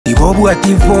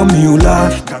Ndikobwati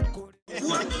formula.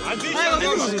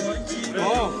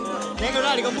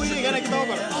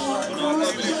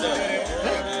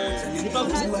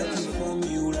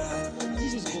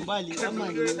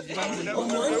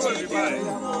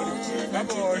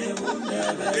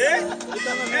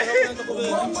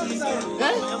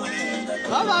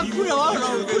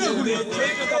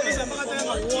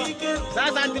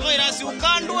 Sasa ndiko irasi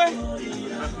ukandwe.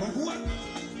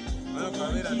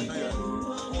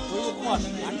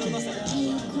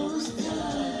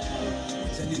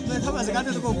 Kama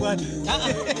zakati tuko bwani.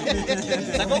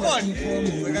 Sakokoni.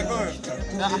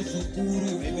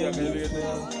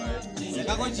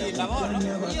 Sakokoni na bora.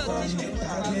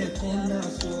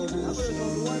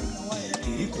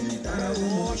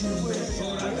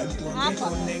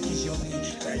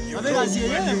 Abega si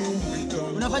yeye.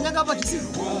 Unafanya hapa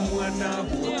kisiku?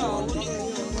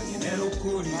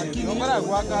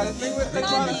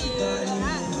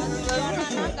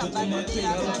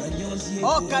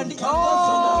 Oh, kandi.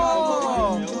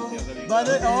 Oh.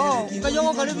 Bade, oh,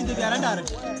 kajongo karibu vitu vya randara.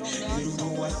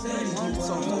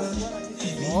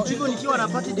 Oh, hivyo nikiwa na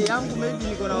party yangu maybe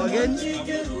niko na wageni.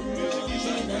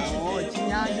 Oh,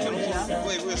 chinyaji pia.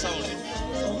 Wewe sound.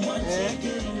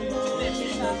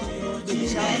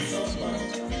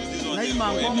 Nai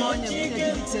mambo nye mwenye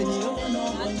kitsenyo.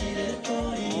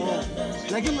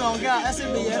 Lakini mnaongea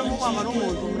SB yenu kwa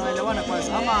marumu mnaelewana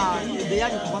kwanza ama bei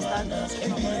yake kwa stand.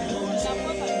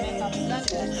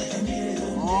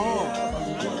 Oh.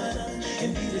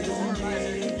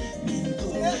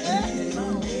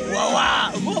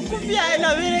 Wawa, boko pia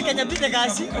ina vile Kenya pite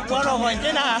kasi kwa roho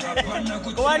tena.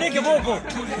 Kwani kiboko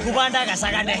kubanda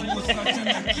kasakane.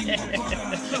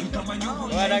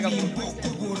 Wala kama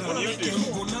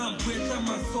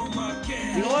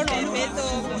Yono meto.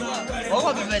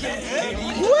 Ogo meto.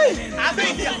 Uy,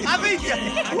 abeja.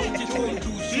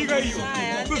 Siga hiyo.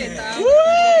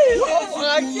 Uy,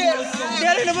 oke.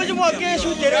 Dere na moja moke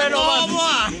shooter no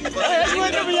mama.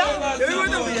 Kwenda bia.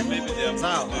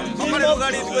 Sawa. Mama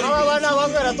gari hawa wana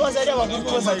wangara tu asadia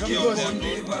wakubwa sasa hivi.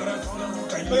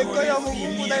 Kwa hiyo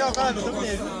Mungu ndio kana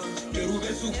tutumie.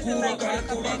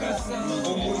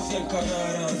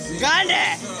 Gande.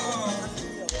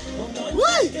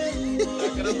 Uy!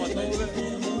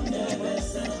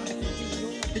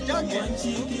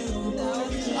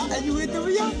 You went to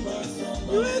Via?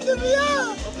 You went to Via?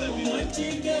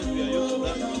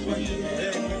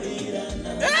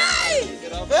 Hey!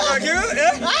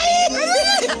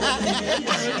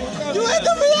 You went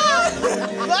to Via?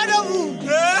 Madam!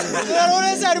 Não é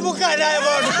sério, bucana,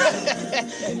 mano.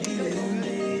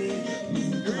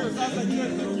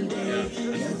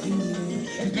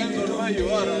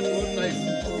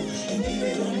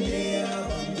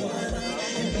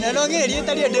 Não queria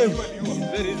estar ali dentro.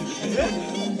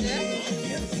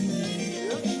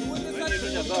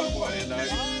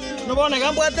 Não vou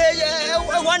negar, pode ter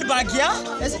one bag ya.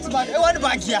 Esse bag, one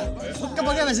bag ya. Porque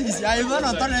porque vai seguir. Aí vai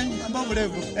não tá nem bom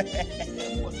levo.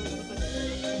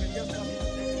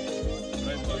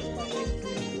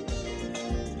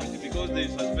 Because they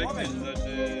suspected that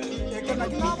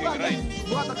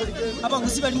Apa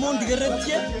kusiba mundi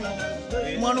geretie.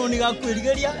 Mwana uniga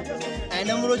kwirigeria.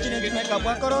 Aina murochine tumeka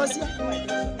kwa korosia.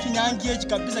 Kinyangie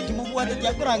kabisa kimubwate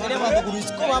kya kurangalia bantu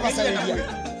kurisiko babasaidia.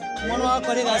 Mwana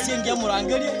wako rega asiengia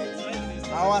murangalie.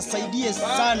 Awasaidie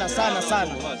sana sana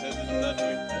sana.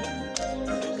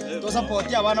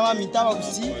 Tosapotia abana ba mitaba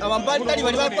kusi. Abambali kali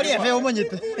bali bakoria feo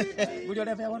monyete. Buli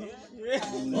ore feo.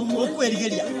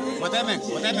 Okwirigeria. Wateme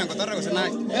kotoro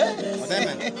kusanai.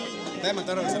 Wateme. Tema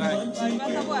toro kusanai.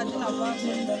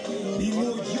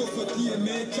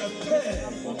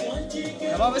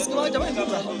 Baba sikuma jamani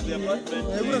kubwa.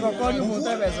 Hebu kwa kwani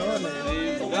mutebe zone.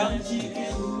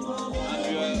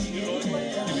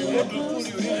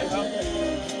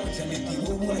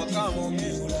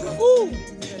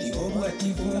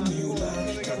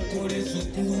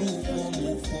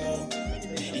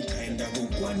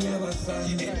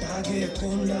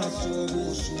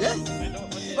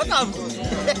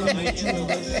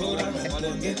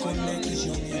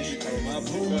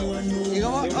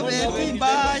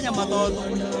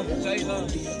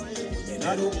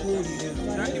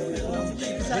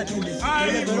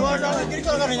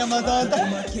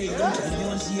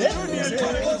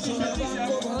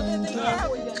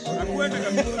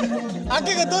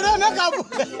 Aquí que tú no me acabo.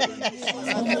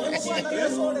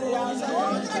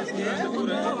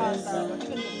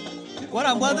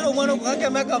 Wana mwadro mwana kake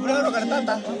meka brero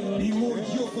kartata.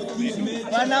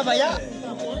 Wana baya.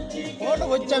 Ono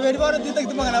bochaberi baro tita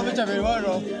kitu mangana bochaberi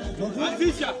baro.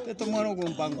 Antisha. Teto mwana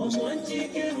kumpango.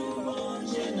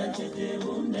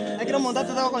 Akira monta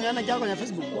tata kwa nyana kia kwenye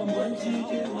Facebook.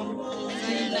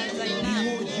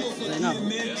 Zainab.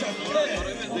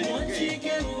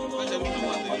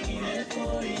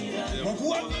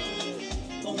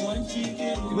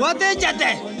 What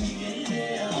Echate?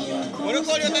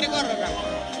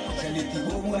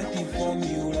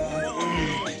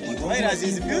 Virus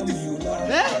is beautiful.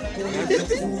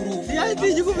 Yeah, I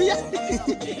think you could be.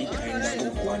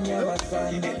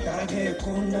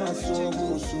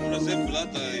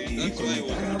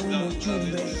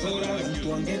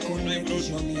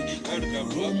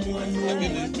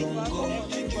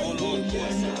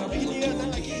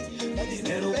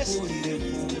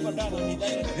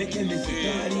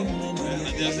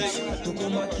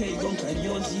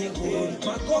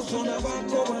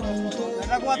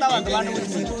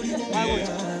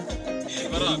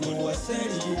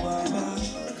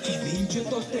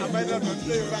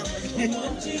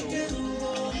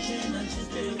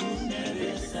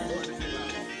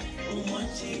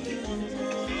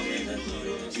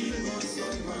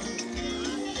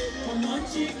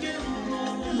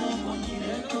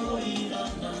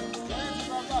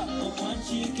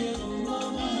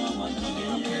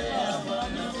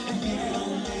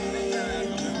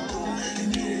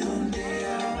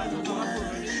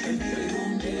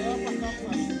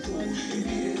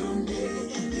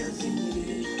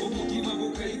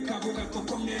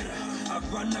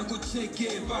 Abana kucheke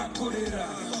bakorera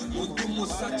Mudumu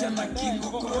sacha na kingo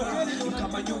kora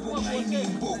Kama yobo ngaini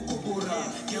mboko bora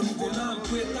Kerubo na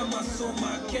mpweta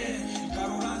masoma ke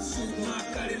Karoransu na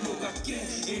kare loga ke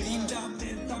Erinda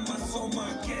menta masoma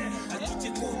ke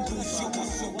Atuche kondusho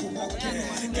kosoko boke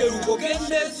Kerubo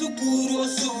gende sukuru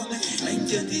osone Na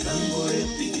injeti angore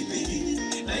pilipili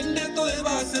Na indeto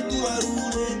ebase tu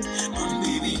arune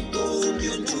Mambibito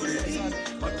mionchore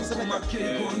Matukuma ke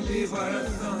gonde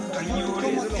barasa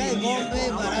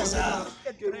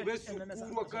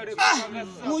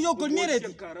Muyo con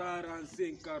mireti.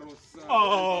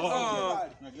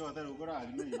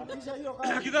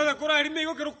 Kitaka kora alime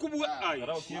yo kero kubu ai.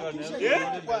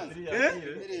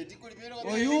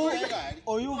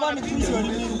 Oyu van function.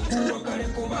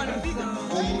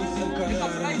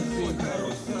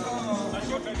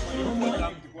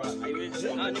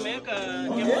 Nimeweka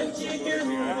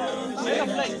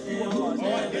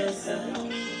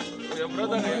Ya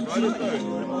brother ne wale to.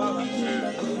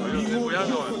 Oyo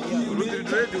yanga wa. Urudi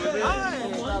ready with it.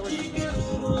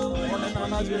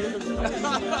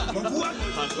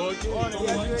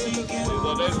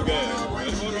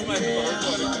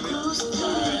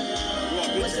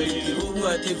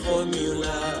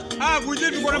 Ah,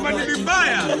 buje tuko na madini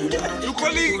mbaya. Tuko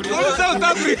all South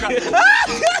Africa.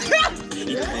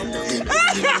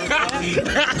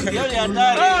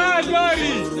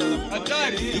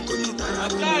 Hatari.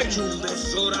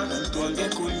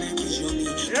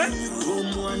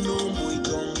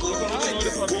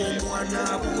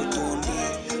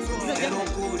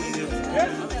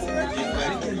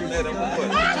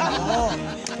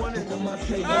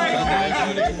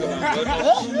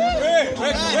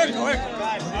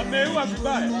 Ameua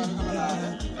vibaya.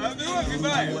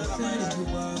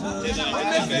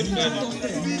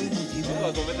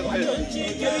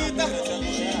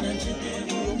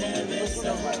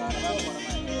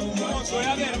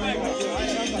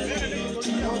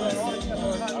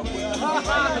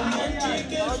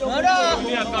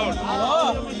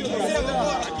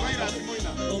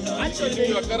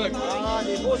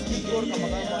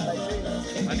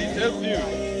 And it helped you.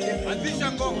 And this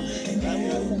Shangong.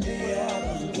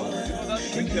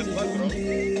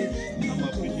 I'm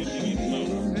appreciating it now.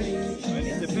 And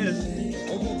it's the best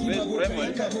primary,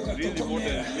 really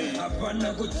modern.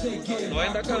 No hay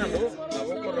nada cara, ¿no? La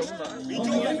boca reúna.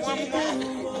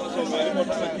 So, very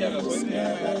modern aquí a la suerte.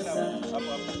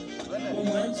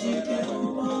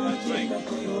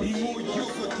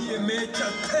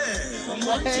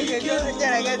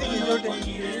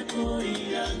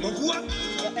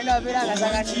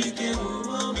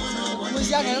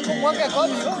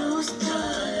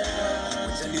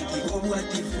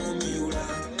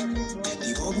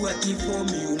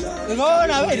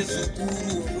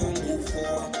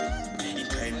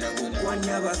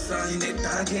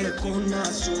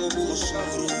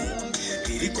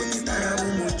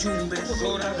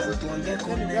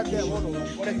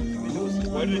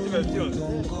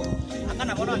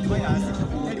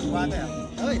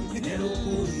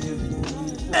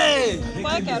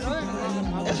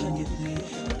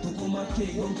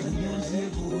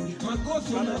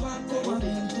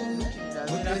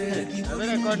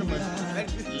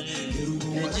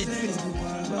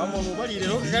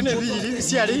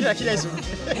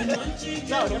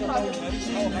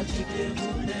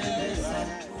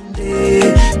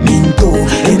 Minto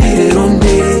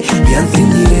emireronde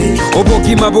byansinyire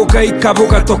obogima bugayika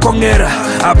bugatokongera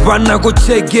abana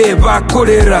gucege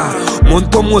bakorera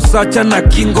muntu musacha na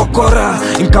kingokora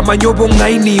nkamanya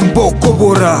obungaini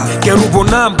mbokobora Kerubo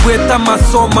nampweta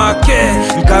masoma ke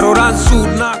nkarora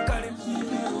nsuna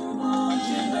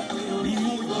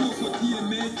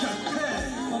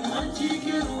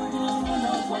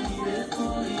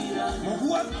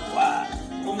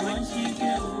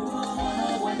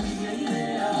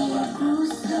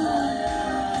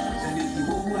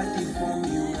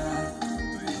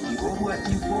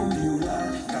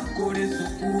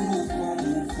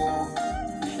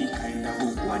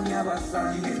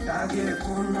Tagere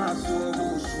con la solo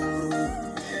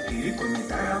y con mi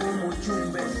trago mucho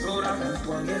un beso la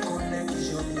cantuange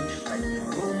connection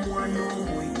cañoro muano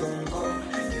muy tongo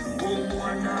Kerubo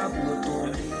muana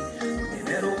botoni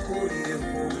enero cori de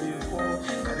fo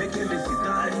cabe que me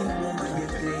citari mo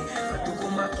mañete atuko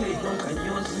make don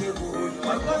cañón ciego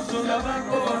paso la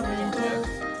banco aminte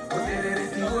potere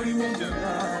tiori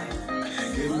mundana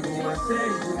Kerubo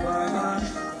asei kubala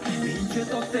inche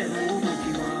totenu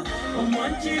mukima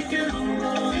Omanchi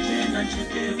Kerubo chena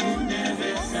chike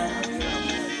unevesa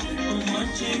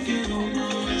Omanchi Kerubo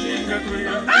chena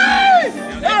kuya Ay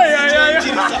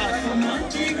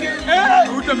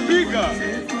utapiga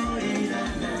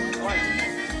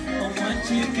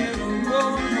Omanchi Kerubo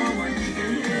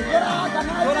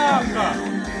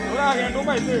Ora ndo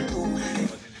maite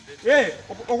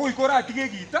ogo ikora tige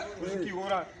gita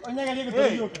ikora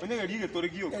onyaga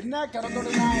torigio Na karoto na.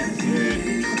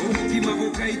 Obogima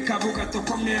bugayika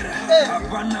bugatokongera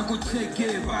abana gucege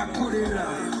bakorera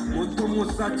muntu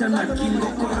musacha na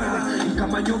kingokora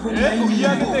nkamanya obungaini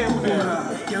mbokobora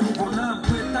Kerubo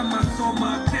nampweta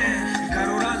masoma ke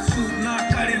nkarora nsuna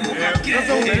karemo gake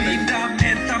erinda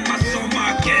meta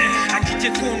masoma ke akiche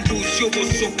kondusha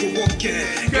obosoko boke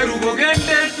Kerubo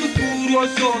gende sukuru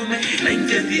osome na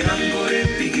inje dirangore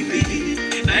pigipigi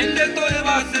na inde tole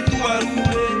base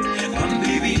tuarure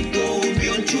ambibinto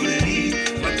bionchureri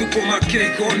batuko make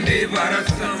konde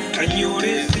barasa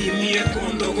kanyore simie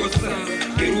kondogosa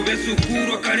Kerube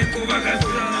sukuru akareko bagasa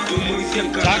umuisi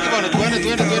ankara Twende.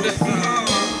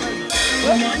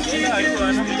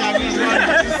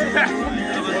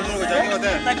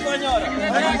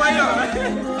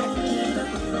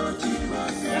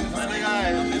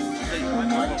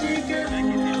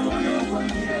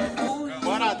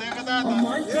 Bora, tenga tata.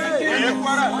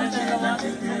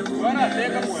 Bora,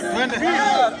 tenga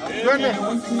Twende.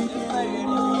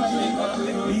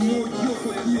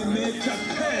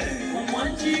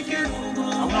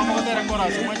 Hauna motera kora,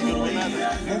 sumaji Kerubo nada.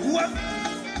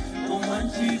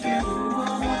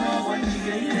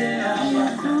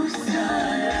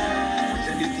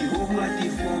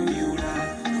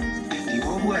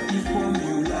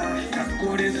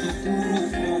 kakore sukuru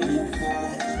fomufo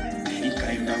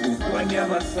ikaenda kukwanya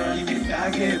basani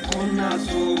ndage kona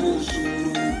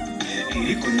sobusuru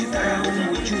iriko nitaya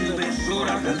umuchumbe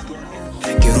sora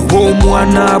Kerubo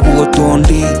mwana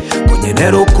bwotondi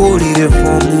konyenero kolire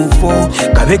fomufo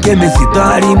kabeke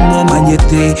mesitari mo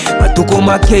manyete batuko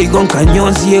make igon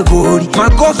kanyonzi egori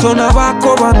makoso na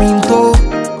bako baminto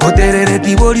oterere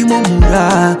tibori mo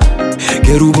mura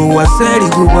Kerubo waseri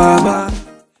kubaba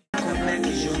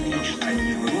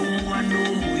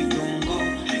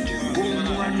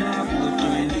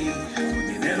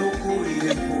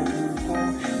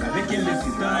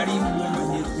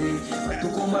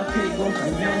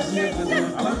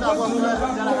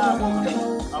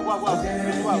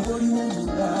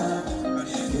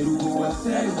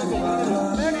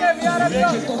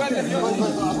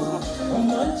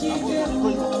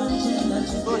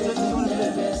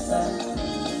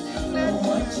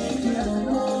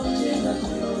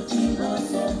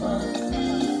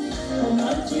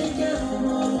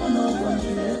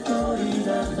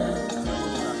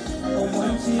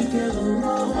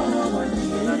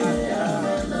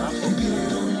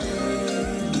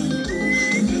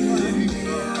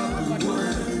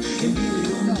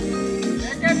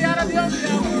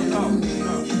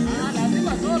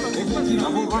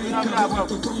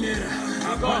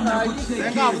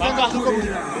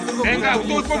Venga,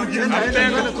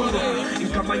 todo como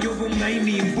Nkamanyobo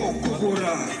ngaini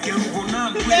mbokobora Kerubo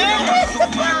nampweta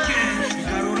masomake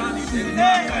Nkarorasi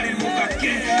nakaremo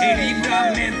gake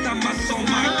Erinda menta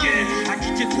masomake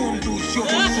Akiche kondusho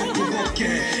bosokoboke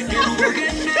Kerubo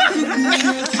gende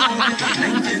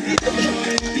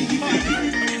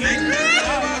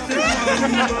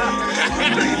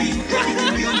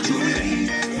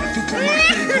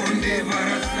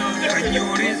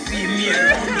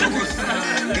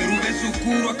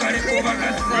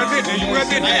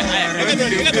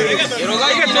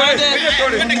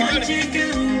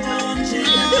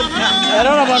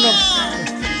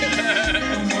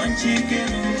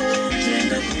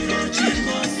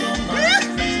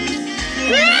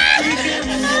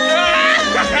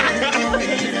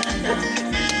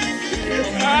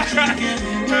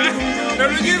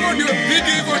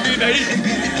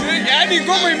Yaani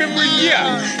ngoma imemwingia.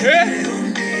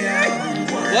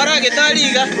 Wara getali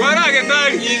iga. Wara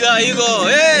getali. Iga igo.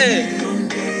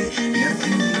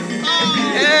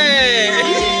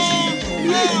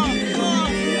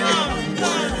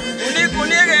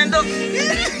 Uni gendo.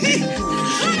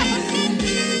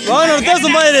 Bwana utazo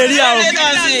maile yao.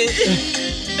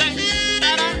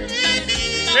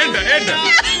 Enda.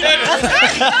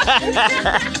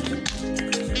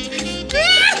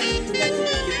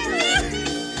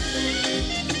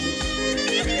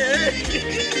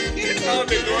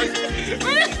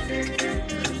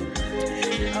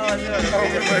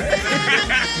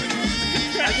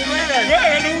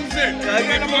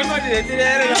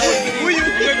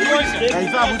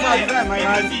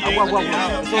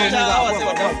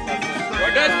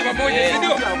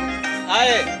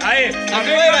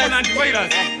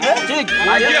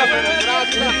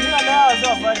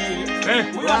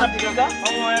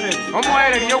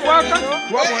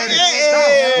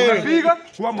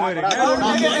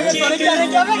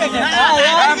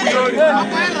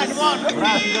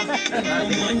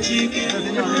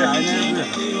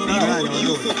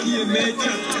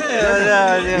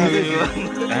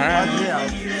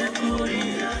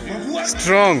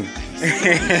 Strong.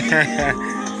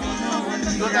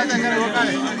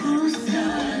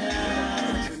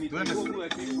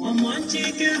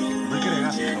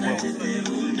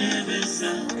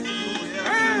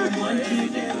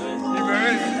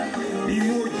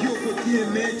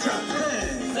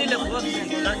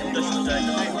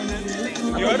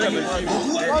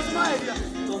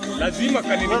 Lazima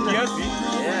kanini kiasi.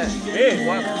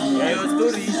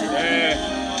 Story.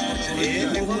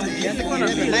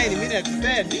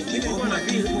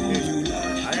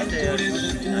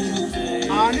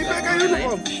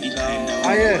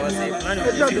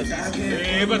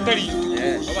 Batari.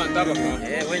 Abandaba ka.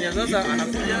 Wenye sasa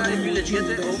anakuja vile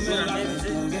Echate ume na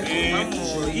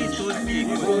hii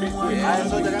story.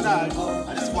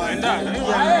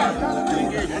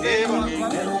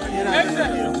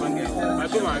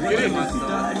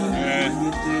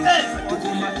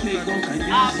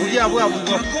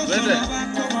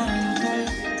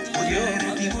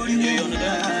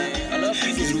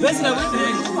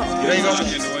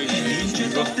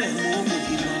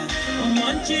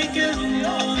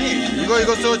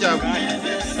 Igo soja.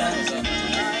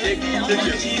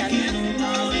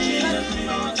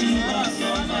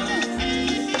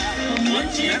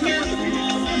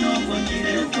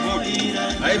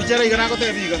 Ay bichara igana ko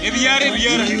te biga. Ebiara.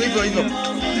 Igo.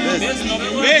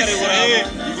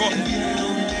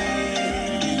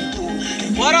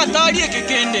 Wara tali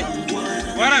kekende.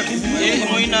 Wara.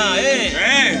 Moina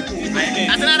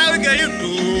Asana na wiki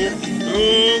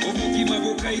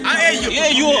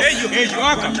Eyo.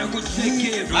 Waka.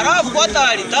 Arabu kwa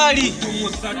tali.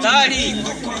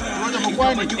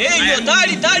 Eyo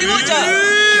tali moja.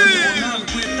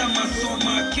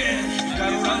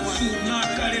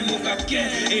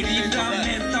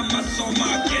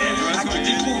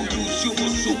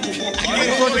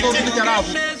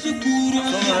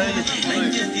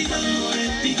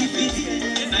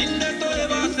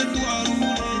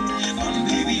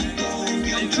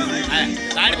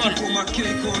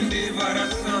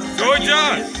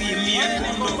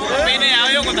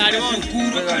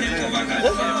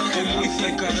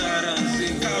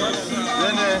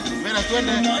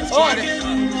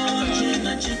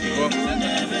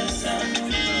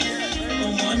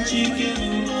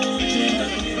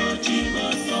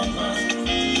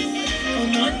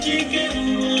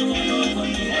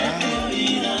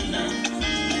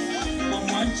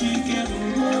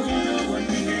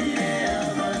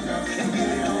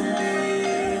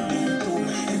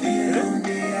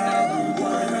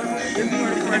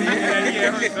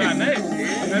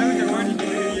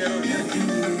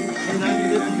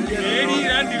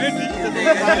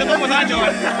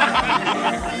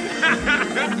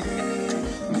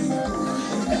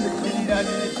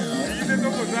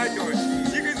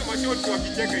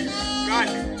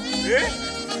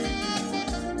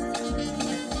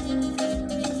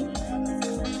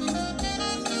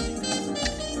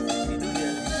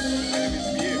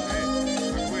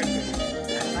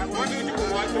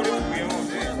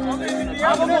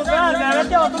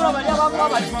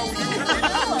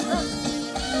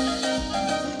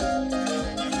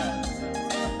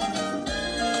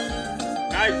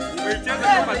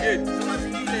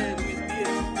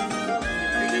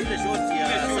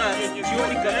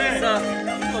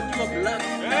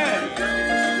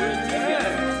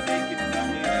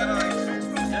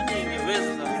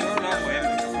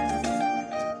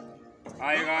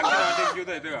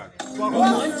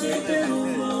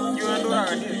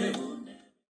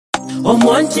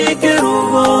 Omwanchi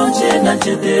Kerubo chena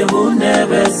chete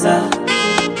bunebesa.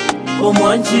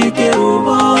 Omwanchi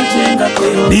Kerubo chenga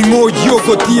koiro. Ningo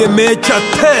yoko tie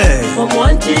Echate.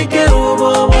 Omwanchi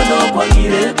Kerubo bono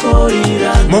pagire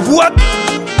koira. Mabuat.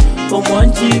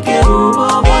 Omwanchi Kerubo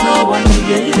bono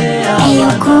wanige ile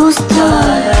abana.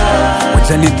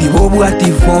 Wachani tibobu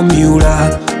ati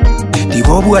formula.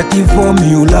 Tibobu ati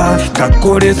formula.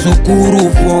 Kakore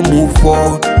sukuru formu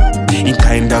 4.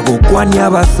 Inkaenda gokwani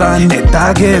abasane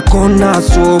tage kona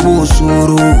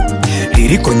sobusuru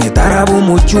Liriko nyetarabu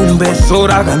muchumbe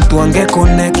sora gantuange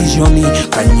konekishoni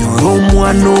Kanyoro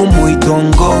mwano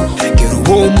muitongo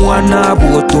Kerubo mwana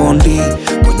buotondi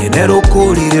Konyenero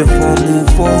kolire formu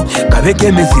 4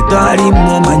 Kabeke mesitari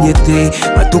momanyete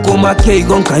Matuko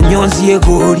makeigon kanyonzi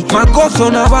egori Makoso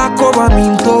na bako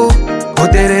baminto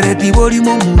Oterere tibori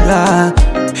momura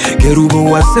Kerubo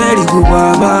waseri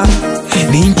kubaba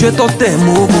Ninche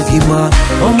totemo mukima.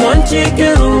 Omwanchi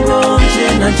Kerubo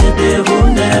chena chete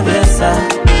bunebesa.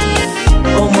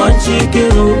 Omwanchi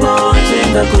Kerubo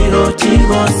chenga koiro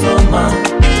chigo soma.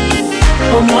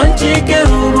 Omwanchi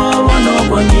Kerubo bono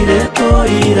kwangire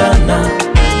koirana.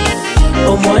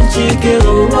 Omwanchi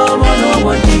Kerubo bono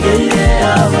wantige ile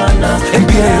abana.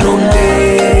 Empire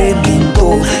ronde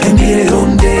minto, empire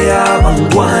ronde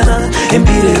abangwana.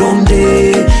 Empire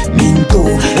ronde minto,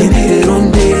 empire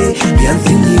ronde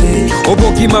bianzinire.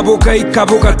 Obokima boka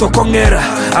ikaboka tokongera.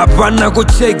 Abana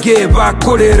gochege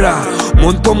bakorera.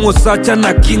 Monto mosacha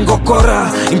na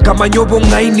kingokora. Inkamanyobo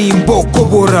ngaini mboko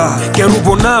bora.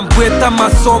 Kerubo na mbweta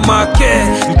masoma ke.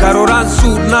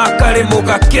 Nkaroransu na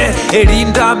karemoga ke.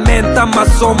 Erinda menta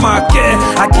masoma ke.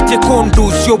 Akiche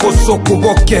kondusyo bosoko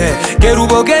boke.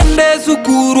 Kerubo gende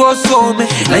sukuru osome.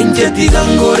 Na injeti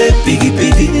gangore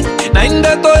pigipidi. Na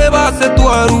indeto ebase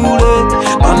tuarule.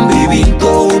 Mambi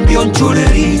binto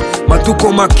mbioncholeri.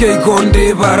 Matuko makei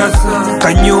gonde barasa.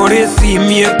 Kanyore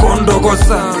simie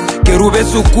kondogosa. Kerube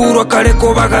sukuru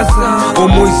akareko bagasa.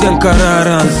 Omoisi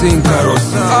ankarara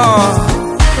nsinkarosa.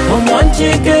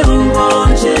 Omwanchi Kerubo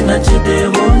chena chete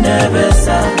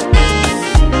bunebesa.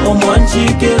 Omwanchi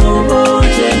Kerubo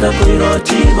chenga koiro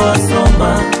chigo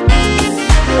soma.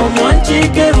 Omwanchi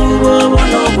Kerubo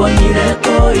bono kwangire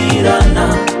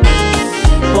koirana.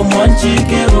 Omwanchi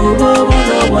Kerubo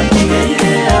bono wantige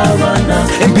ile abana.